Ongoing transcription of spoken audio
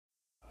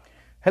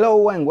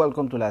Hello and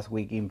welcome to Last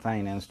Week in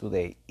Finance.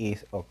 Today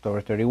is October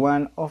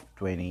 31 of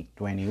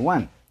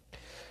 2021.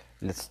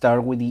 Let's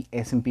start with the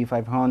S&P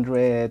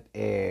 500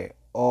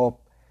 up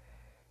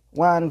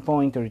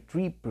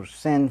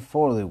 1.33%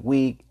 for the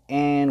week,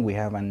 and we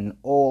have an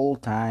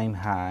all-time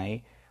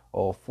high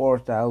of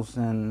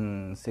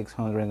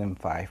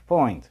 4,605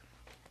 points.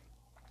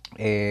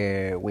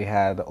 We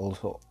had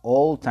also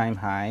all-time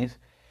highs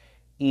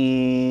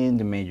in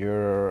the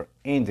major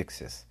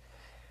indexes.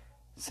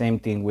 Same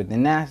thing with the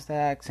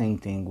Nasdaq, same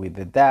thing with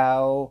the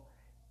Dow,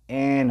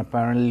 and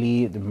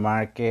apparently the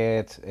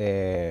markets,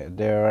 they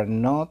are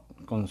not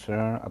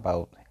concerned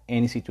about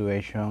any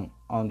situation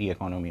on the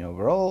economy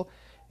overall.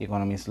 The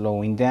economy is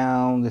slowing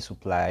down, the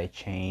supply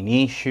chain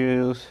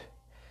issues,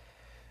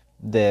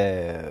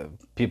 the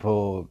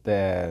people,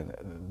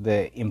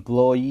 the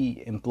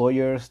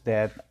employers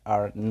that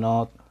are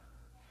not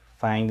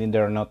filling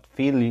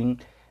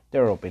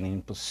their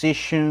opening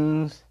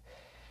positions,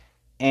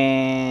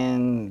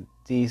 and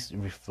this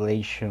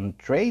reflation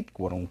trade,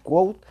 quote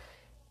unquote,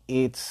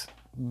 it's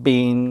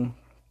been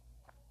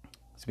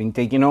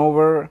taking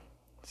over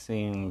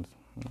since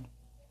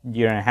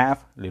year and a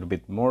half, a little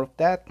bit more of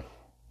that,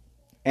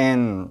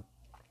 and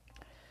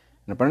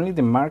apparently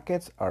the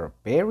markets are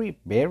very,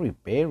 very,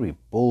 very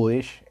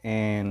bullish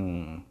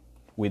and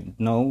with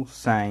no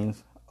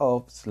signs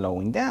of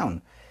slowing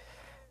down.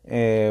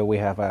 We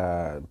have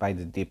a buy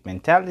the dip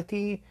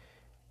mentality,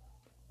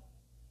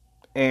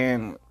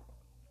 and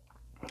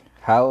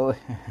how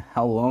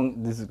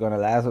long this is gonna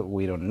last,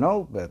 we don't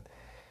know. But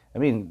I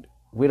mean,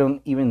 we don't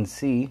even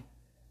see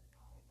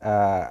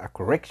a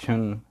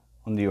correction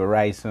on the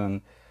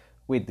horizon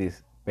with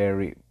this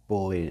very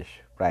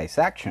bullish price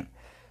action.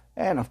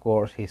 And of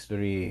course,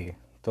 history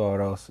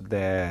taught us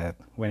that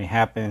when it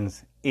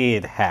happens,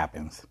 it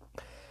happens.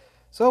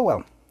 So,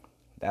 well,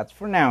 that's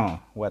for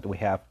now what we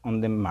have on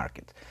the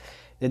market.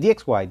 The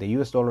DXY, the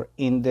US dollar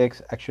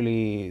index,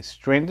 actually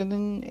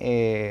strengthening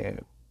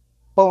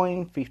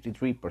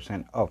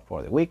 0.53% up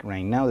for the week.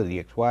 Right now, the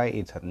DXY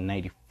is at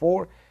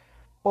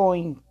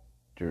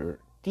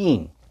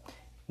 94.13.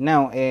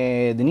 Now,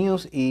 the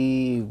news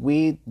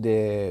with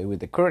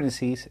the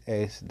currencies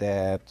is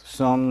that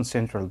some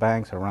central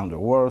banks around the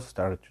world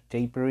started to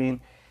taper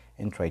in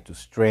and try to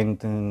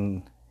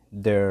strengthen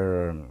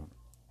their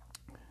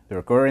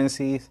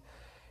currencies.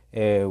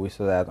 We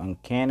saw that on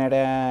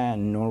Canada,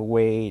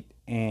 Norway,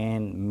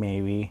 and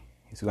maybe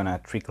it's gonna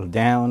trickle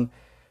down,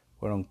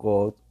 quote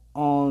unquote,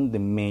 on the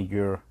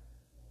major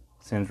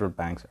central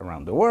banks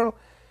around the world.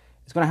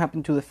 It's gonna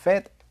happen to the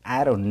Fed.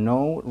 I don't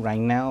know right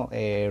now.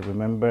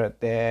 Remember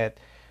that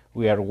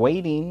we are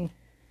waiting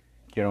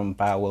Jerome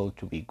Powell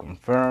to be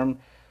confirmed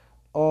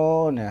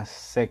on a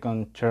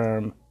second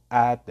term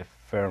at the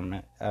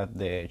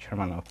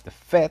chairman of the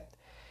Fed.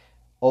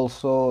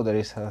 Also, there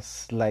is a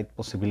slight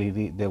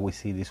possibility that we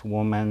see this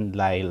woman,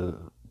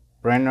 Lyle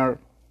Brenner,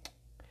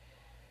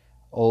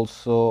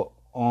 also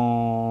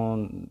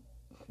on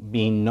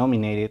being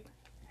nominated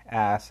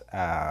as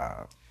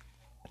a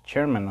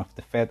chairman of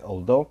the Fed,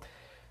 although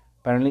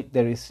apparently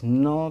there is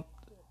not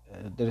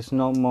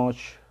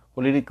much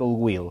political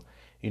will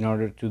in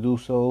order to do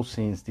so,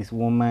 since this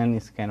woman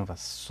is kind of a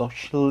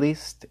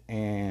socialist,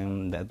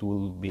 and that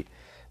will be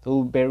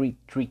very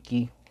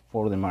tricky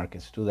for the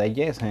markets to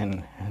digest,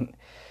 and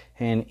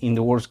in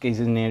the worst case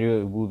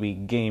scenario, it will be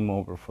game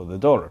over for the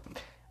dollar.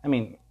 I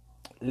mean,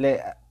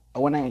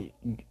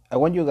 I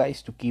want you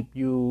guys to keep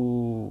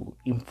you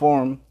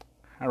informed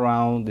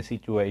around the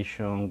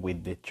situation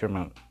with the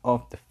chairman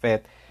of the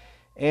Fed.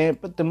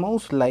 But the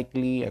most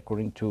likely,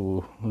 according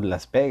to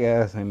Las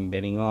Vegas and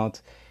betting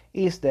odds,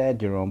 is that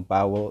Jerome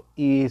Powell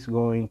is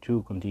going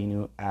to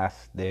continue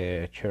as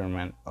the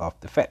chairman of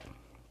the Fed.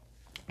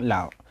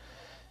 Now,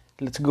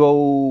 let's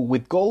go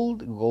with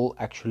gold. Gold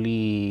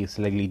actually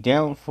slightly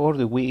down for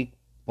the week,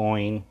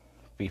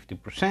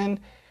 0.50%.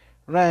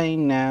 Right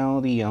now,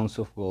 the ounce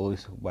of gold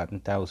is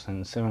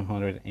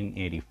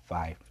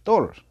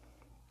 $1,785.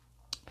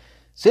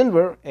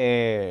 Silver,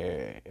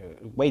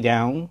 way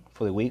down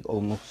for the week,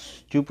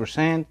 almost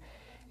 2%.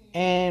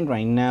 And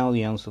right now,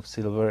 the ounce of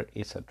silver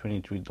is at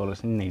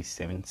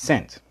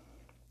 $23.87.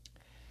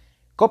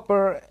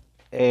 Copper,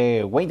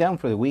 way down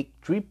for the week,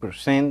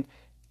 3%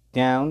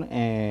 down.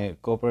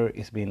 Copper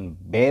has been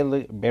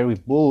very, very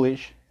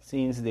bullish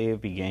since the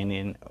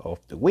beginning of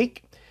the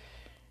week.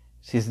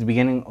 Since the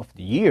beginning of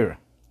the year.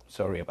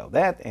 Sorry about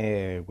that,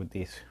 with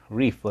this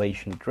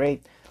reflation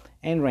trade.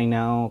 And right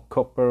now,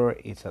 copper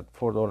is at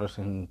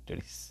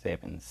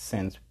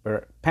 $4.37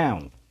 per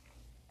pound.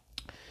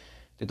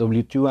 The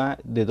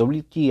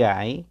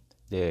WTI,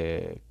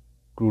 the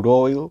crude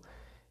oil,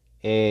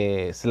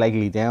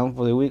 slightly down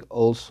for the week.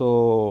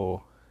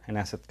 Also, an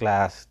asset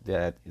class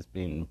that has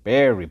been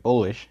very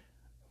bullish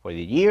for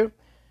the year.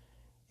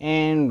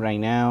 And right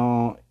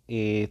now,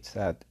 it's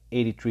at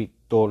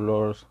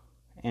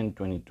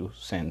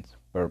 $83.22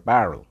 per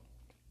barrel.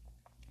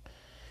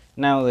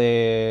 Now,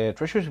 the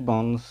Treasury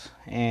bonds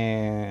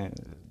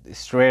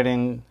is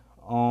trading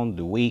on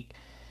the week.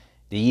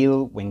 The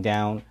yield went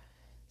down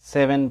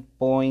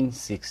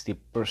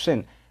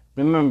 7.60%.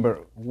 Remember,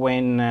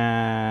 when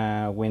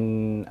a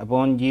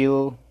bond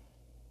yield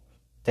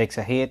takes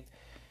a hit,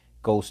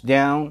 goes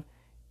down,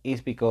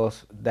 is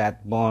because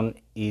that bond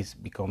is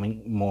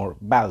becoming more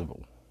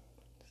valuable.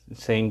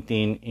 Same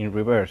thing in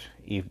reverse.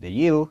 If the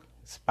yield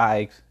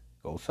spikes,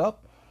 goes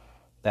up,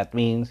 that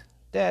means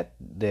that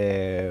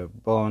the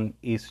bond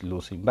is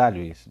losing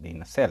value, is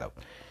being a sellout.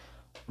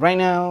 Right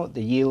now,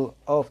 the yield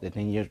of the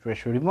 10-year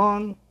Treasury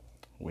bond,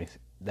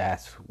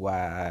 that's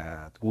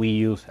what we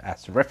use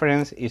as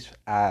reference, is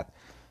at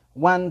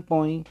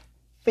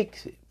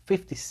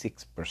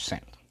 1.56%.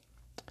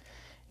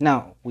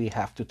 Now we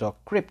have to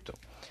talk crypto.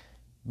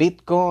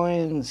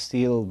 Bitcoin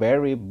still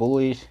very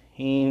bullish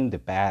in the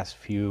past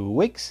few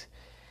weeks,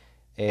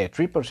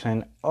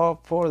 3%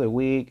 up for the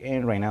week,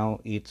 and right now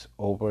it's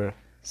over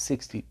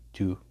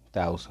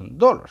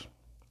 $62,000.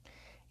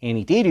 And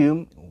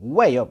Ethereum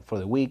way up for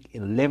the week,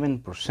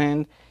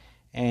 11%,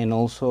 and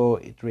also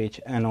it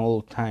reached an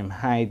all-time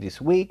high this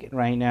week.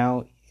 Right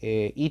now,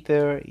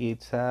 Ether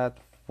it's at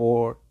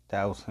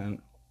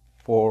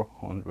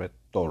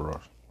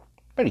 $4,400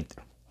 per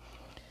Ether.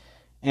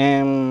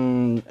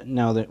 And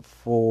now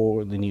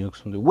for the news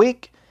from the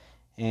week,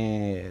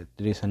 there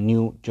is a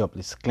new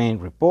jobless claim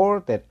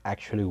report that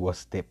actually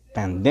was the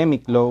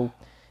pandemic low.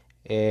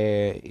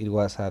 It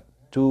was at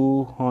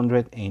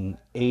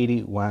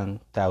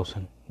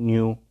 281,000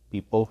 new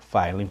people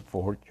filing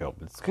for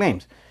jobless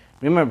claims.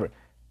 Remember,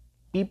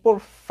 people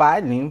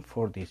filing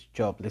for these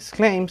jobless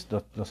claims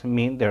doesn't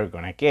mean they're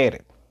gonna get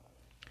it.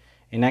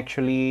 And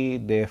actually,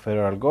 the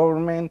federal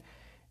government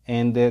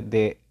and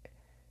the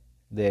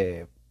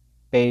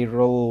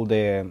payroll,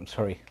 the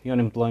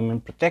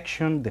unemployment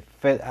protection,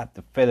 at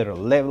the federal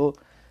level,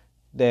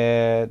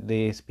 that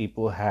these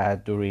people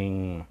had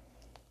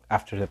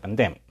after the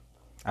pandemic,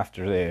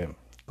 after the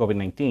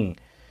COVID-19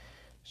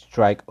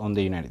 strike on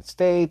the United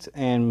States,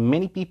 and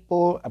many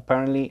people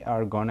apparently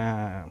are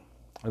gonna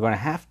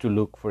have to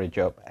look for a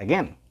job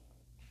again.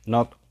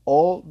 Not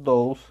all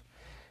those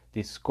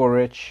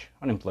discouraged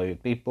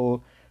unemployed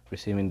people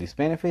receiving these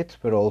benefits,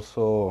 but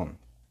also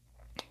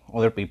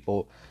other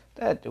people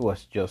that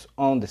was just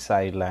on the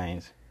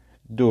sidelines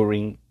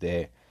during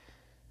the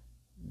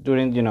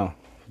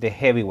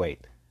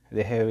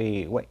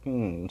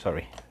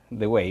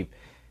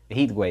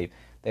heat wave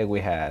that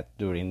we had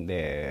during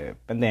the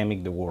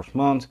pandemic, the worst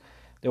months.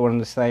 They were on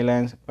the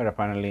sidelines, but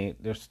apparently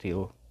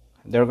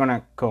they're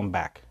gonna come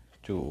back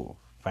to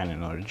find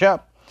another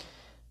job.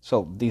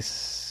 So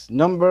this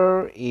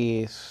number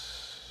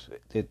is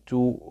the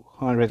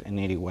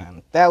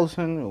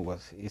 281,000.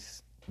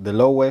 Is the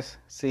lowest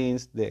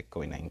since the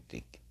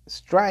COVID-19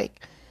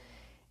 strike,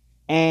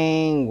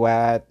 and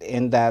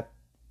that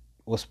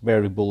was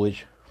very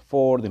bullish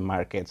for the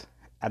markets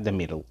at the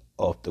middle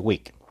of the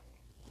week.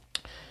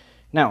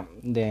 Now,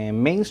 the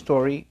main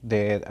story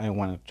that I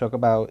want to talk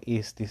about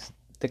is this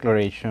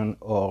declaration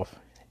of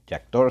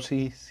Jack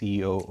Dorsey,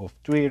 CEO of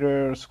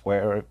Twitter,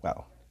 Square,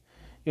 well,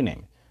 you name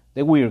it,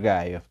 the weird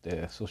guy of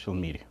the social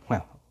media.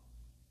 Well,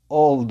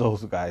 all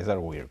those guys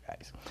are weird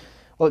guys.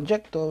 Well,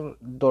 Jack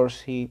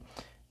Dorsey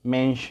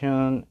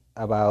mentioned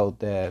about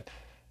that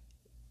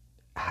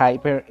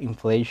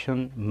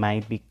hyperinflation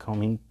might be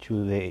coming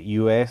to the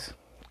US,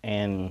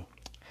 and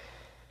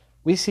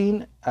we've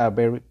seen a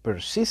very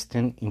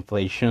persistent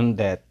inflation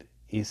that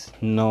is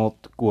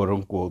not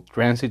quote-unquote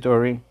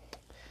transitory.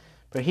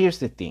 But here's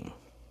the thing.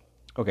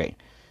 Okay,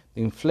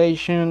 the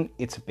inflation,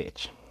 it's a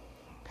bitch.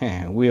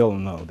 We all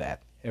know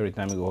that every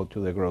time we go to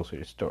the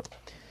grocery store.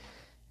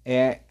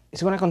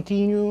 It's going to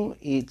continue,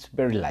 it's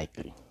very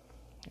likely.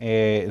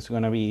 It's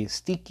going to be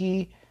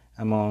sticky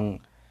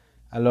among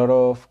a lot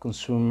of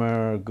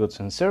consumer goods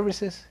and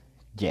services,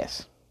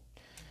 yes.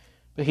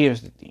 But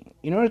here's the thing.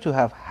 In order to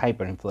have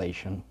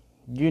hyperinflation,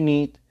 you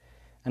need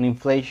an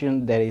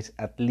inflation that is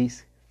at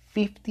least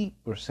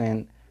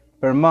 50%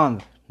 per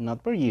month,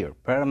 not per year,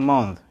 per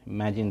month,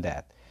 imagine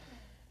that.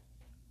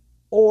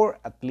 Or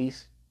at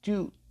least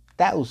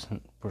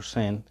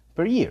 2,000%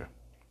 per year.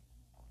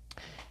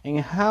 And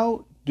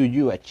how do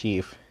you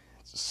achieve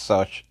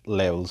such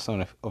levels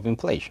of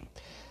inflation?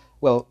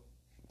 Well,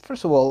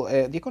 first of all,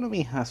 the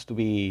economy has to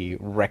be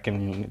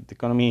reckoned. The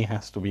economy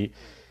has to be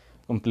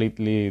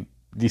completely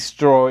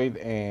destroyed,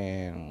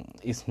 and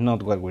it's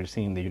not what we're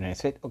seeing in the United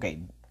States.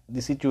 Okay,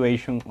 the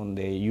situation on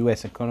the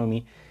US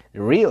economy,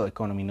 the real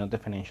economy, not the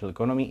financial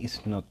economy,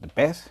 is not the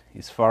best.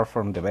 It's far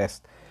from the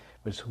best,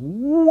 but it's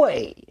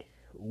way,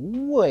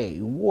 way,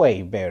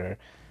 way better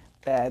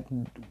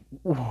than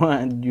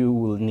what you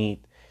will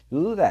need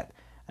to do that.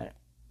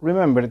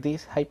 Remember,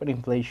 these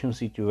hyperinflation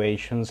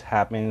situations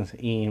happens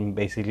in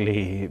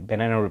basically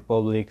banana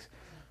republics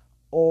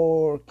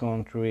or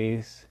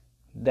countries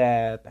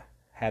that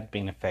had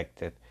been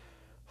affected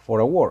for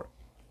a war.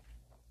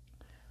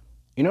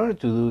 In order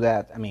to do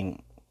that, I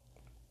mean,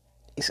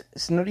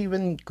 it's not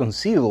even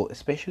conceivable,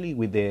 especially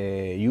with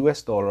the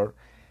US dollar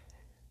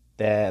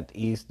that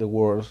is the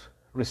world's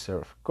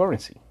reserve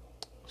currency.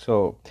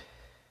 So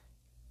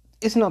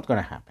it's not going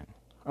to happen.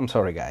 I'm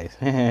sorry, guys.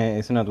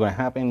 It's not going to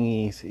happen.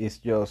 It's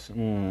just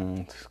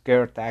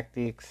scare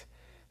tactics.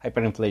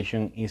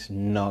 Hyperinflation is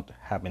not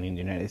happening in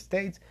the United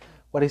States.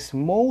 What is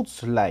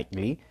most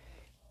likely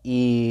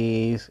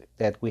is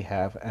that we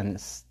have a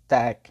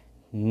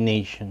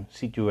stagnation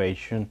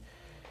situation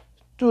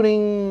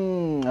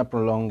during a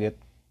prolonged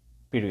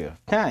period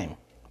of time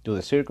due to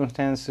the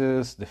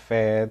circumstances, the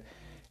Fed,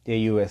 the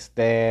U.S.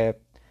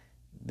 debt,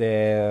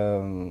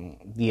 the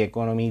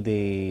economy,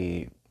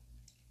 the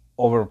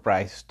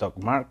overpriced stock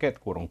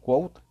market, quote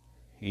unquote,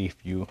 if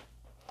you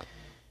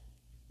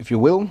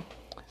will.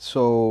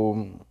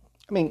 So,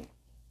 I mean,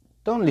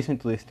 don't listen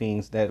to these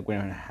things that we're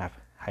gonna have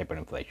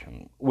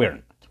hyperinflation. We're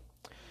not.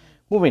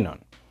 Moving on.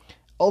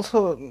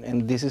 Also,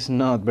 and this is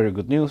not very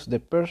good news, the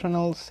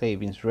personal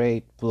savings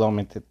rate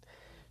plummeted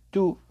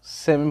to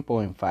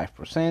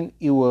 7.5%.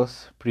 It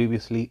was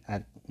previously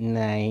at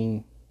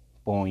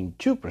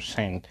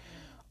 9.2%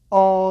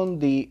 on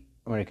the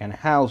American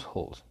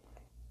households.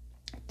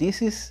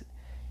 This is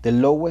the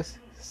lowest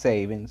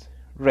savings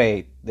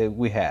rate that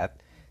we had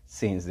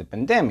since the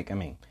pandemic. I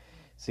mean,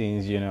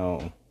 since,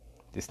 the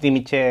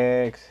stimmy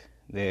checks,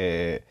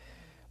 the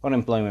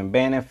unemployment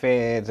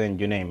benefits, and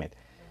you name it.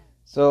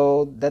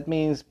 So that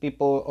means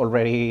people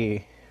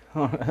already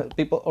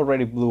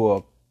blew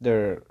up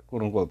their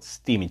quote unquote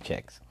stimmy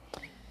checks.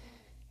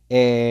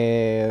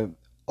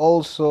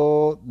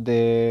 Also,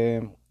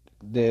 the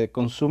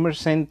consumer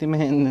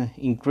sentiment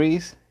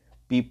increased.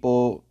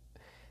 People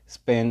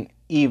spend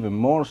even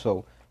more.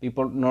 So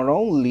people not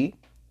only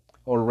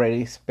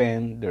already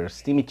spend their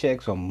stimmy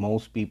checks on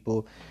most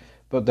people,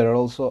 but they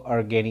also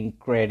are getting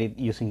credit,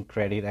 using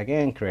credit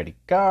again, credit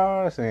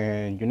cards,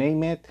 and you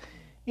name it,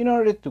 in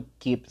order to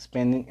keep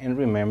spending. And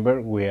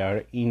remember, we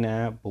are in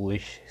a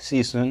bullish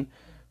season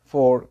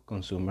for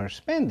consumer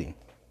spending.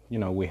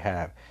 We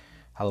have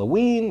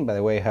Halloween. By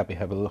the way, happy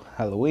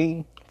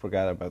Halloween.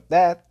 Forgot about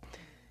that.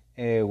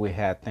 We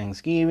had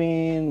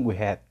Thanksgiving, we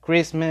had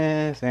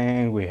Christmas,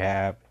 and we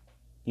have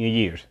New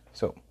Year's.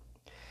 So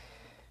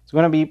it's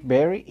going to be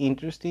very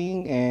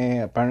interesting.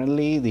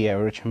 Apparently, the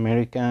average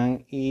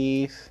American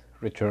is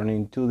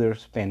returning to their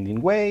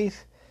spending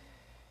ways.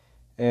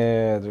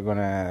 They're going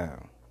to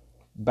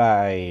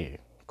buy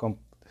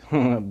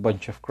a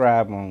bunch of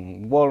crap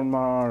on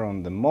Walmart,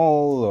 on the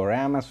mall, or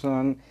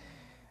Amazon,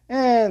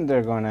 and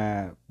they're going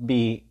to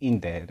be in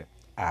debt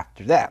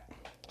after that.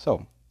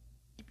 So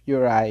keep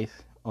your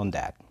eyes on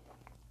that.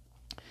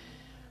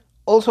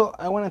 Also,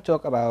 I want to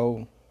talk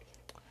about,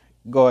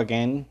 go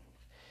again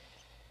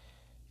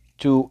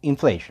to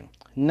inflation.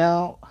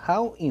 Now,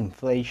 how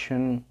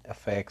inflation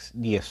affects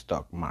the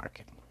stock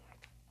market.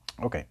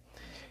 Okay,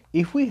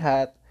 if we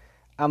had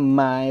a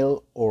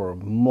mild or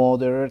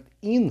moderate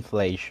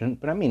inflation,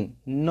 but I mean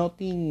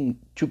nothing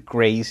too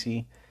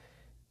crazy,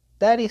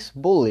 that is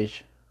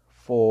bullish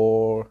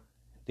for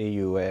the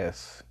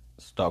US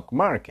stock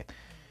market.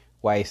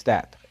 Why is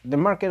that? The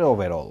market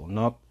overall,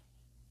 not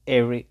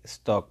every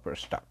stock per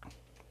stock.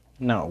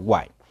 Now,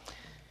 why?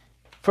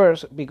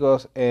 First,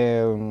 because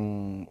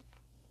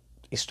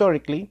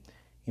historically,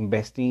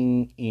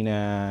 investing in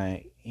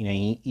an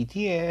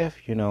ETF,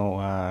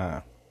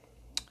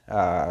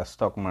 a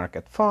stock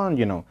market fund,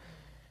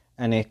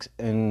 an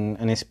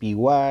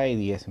SPY,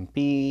 the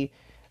S&P,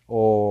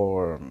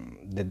 or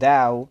the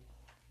Dow,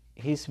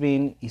 has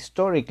been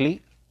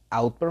historically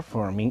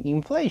outperforming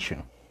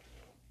inflation.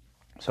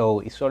 So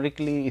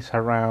historically, it's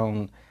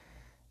around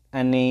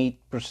an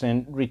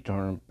 8%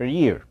 return per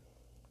year,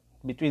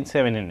 between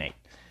 7 and 8.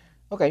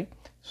 Okay,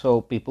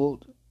 so people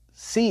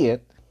see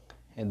it,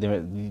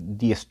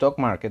 the stock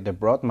market, the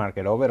broad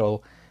market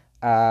overall,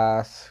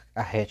 as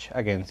a hedge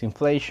against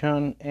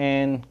inflation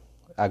and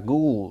a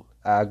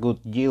good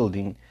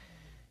yielding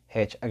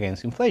hedge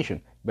against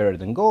inflation. Better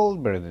than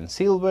gold, better than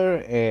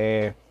silver,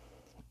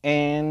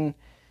 and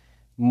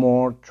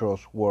more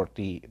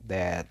trustworthy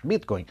than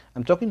Bitcoin.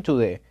 I'm talking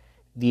to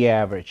the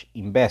average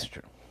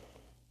investor.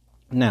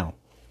 Now,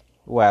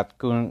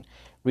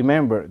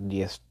 remember,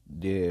 the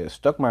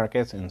stock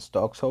markets and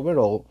stocks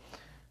overall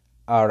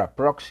are a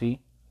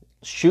proxy,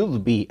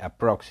 should be a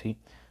proxy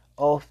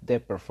of the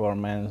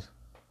performance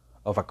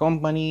of a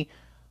company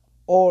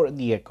or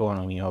the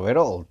economy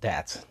overall.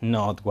 That's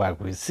not what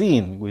we're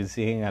seeing. We're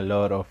seeing a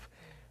lot of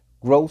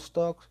growth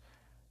stocks,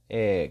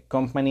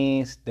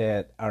 companies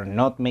that are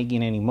not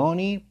making any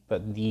money,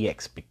 but the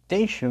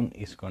expectation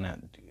is gonna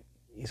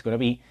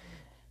be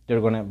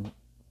they're gonna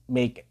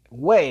make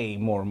way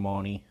more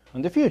money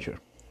in the future.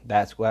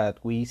 That's what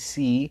we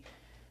see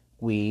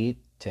with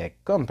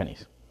tech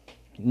companies.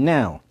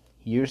 Now,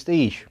 here's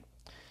the issue.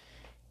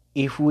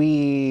 If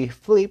we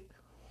flip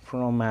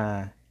from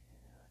a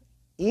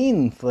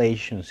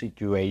inflation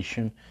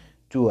situation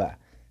to a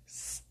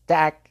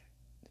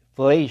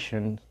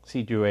stagflation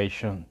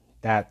situation,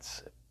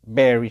 that's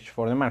bearish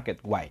for the market.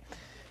 Why?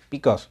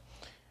 Because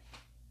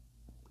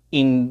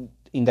in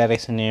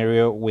that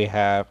scenario, we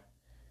have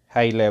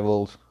high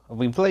levels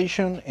of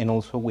inflation, and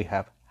also we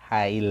have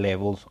high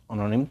levels of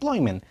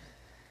unemployment.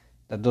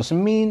 That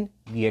doesn't mean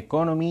the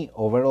economy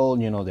overall,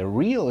 the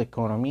real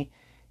economy,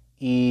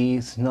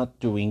 is not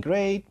doing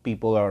great.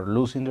 People are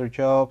losing their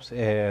jobs,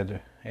 and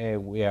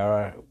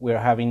we're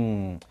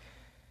having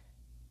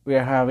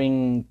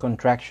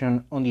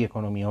contraction on the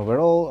economy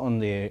overall, on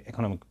the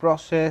economic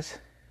process.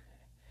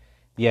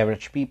 The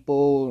average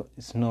people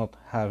is not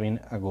having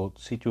a good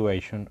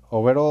situation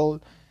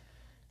overall.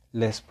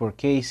 Less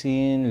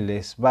purchasing,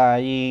 less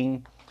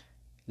buying,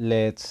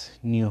 less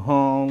new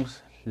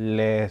homes,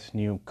 less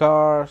new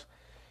cars.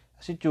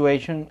 A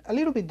situation a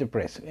little bit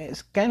depressed.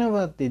 It's kind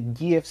of the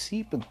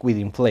GFC but with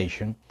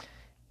inflation,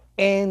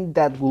 and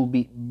that will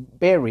be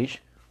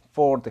bearish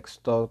for the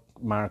stock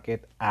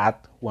market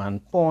at one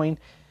point,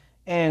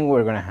 and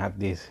we're gonna have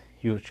this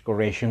huge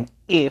correction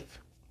if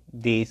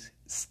this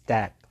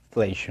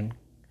stagflation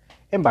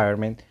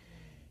environment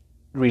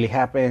really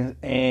happens,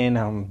 and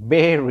I'm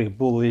very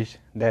bullish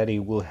that it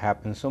will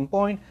happen some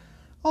point,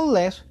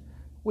 unless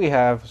we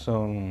have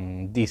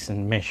some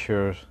decent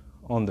measures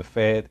on the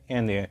Fed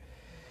and the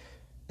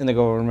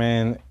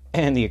government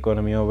and the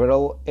economy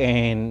overall,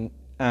 and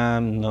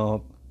I'm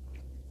not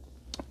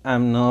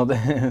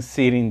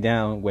sitting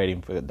down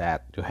waiting for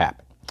that to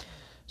happen.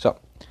 So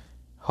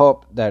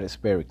hope that is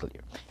very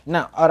clear.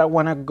 Now I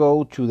want to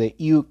go to the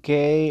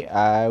UK.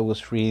 I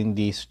was reading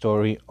this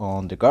story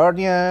on The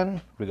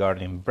Guardian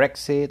regarding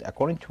Brexit.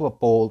 According to a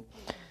poll,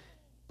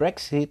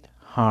 Brexit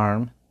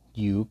harmed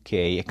UK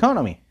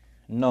economy.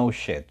 No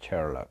shit,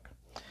 Sherlock.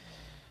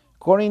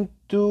 According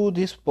to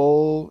this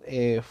poll,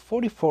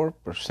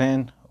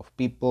 44% of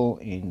people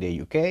in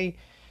the UK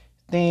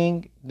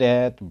think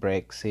that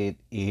Brexit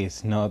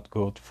is not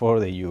good for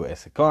the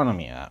US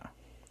economy.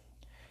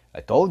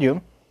 I told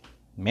you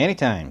many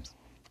times.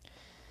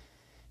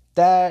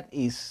 That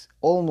is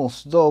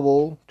almost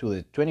double to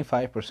the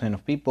 25%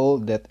 of people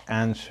that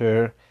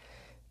answer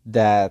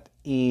that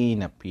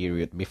in a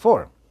period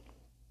before.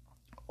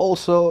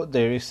 Also,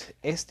 there is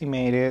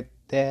estimated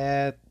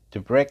that the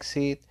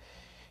Brexit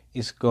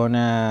is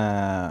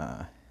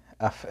gonna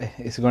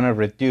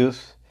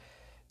reduce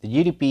the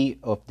GDP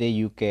of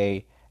the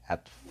UK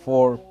at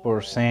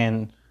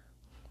 4%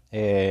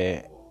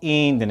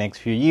 in the next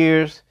few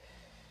years,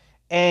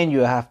 and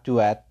you have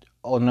to add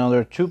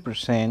another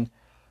 2%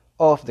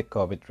 of the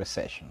COVID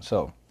recession.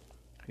 So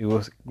it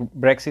was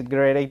Brexit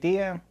great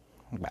idea?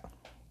 Well,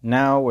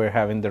 now we're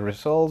having the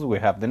results, we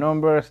have the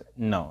numbers.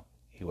 No,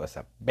 it was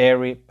a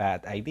very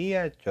bad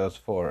idea just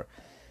for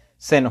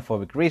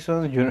xenophobic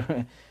reasons.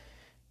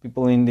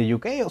 People in the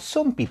UK, or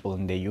some people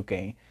in the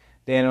UK,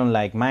 they don't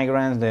like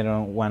migrants, they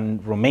don't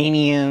want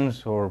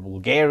Romanians or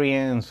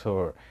Bulgarians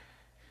or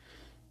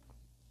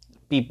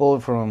people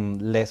from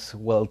less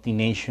wealthy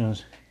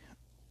nations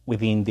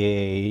within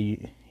the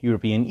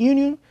European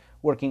Union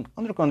working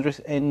on their countries,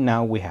 and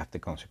now we have the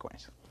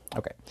consequence.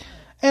 Okay,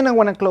 and I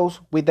want to close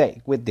with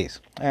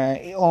this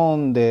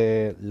on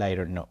the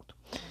lighter note.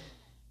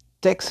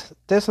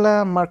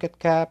 Tesla market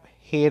cap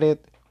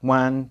hit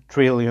 $1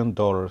 trillion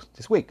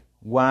this week.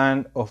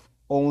 One of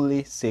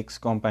only 6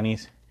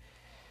 companies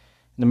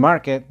in the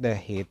market that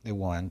hit the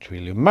 1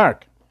 trillion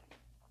mark.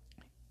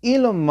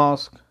 Elon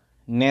Musk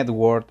net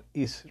worth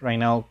is right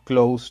now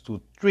close to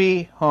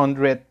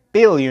 $300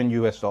 billion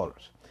US.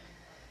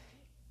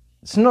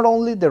 It's not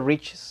only the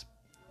richest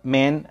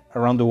man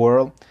around the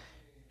world,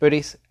 but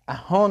it's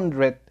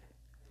 $100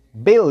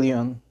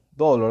 billion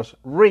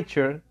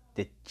richer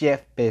than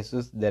Jeff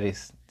Bezos, that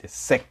is the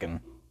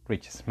second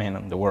richest man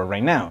in the world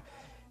right now,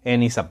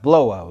 and it's a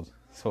blowout.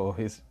 So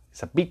it's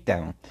a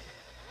beatdown.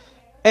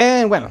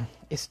 And well,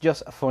 it's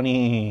just a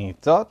funny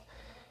thought.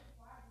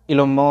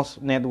 Elon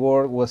Musk's net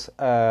worth was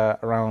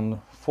around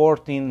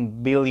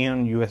 $14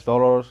 billion US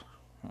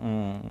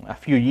a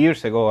few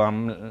years ago,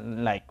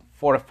 like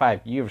 4 or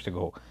 5 years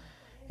ago,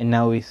 and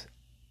now it's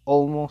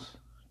almost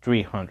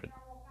 $300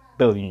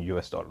 billion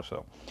US.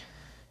 So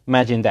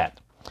imagine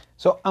that.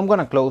 So I'm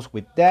gonna close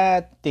with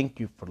that. Thank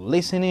you for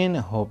listening.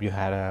 I hope you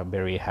had a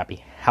very happy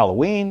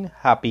Halloween,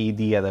 happy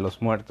Dia de los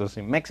Muertos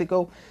in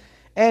Mexico,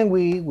 and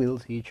we will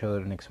see each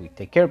other next week.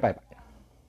 Take care. Bye bye.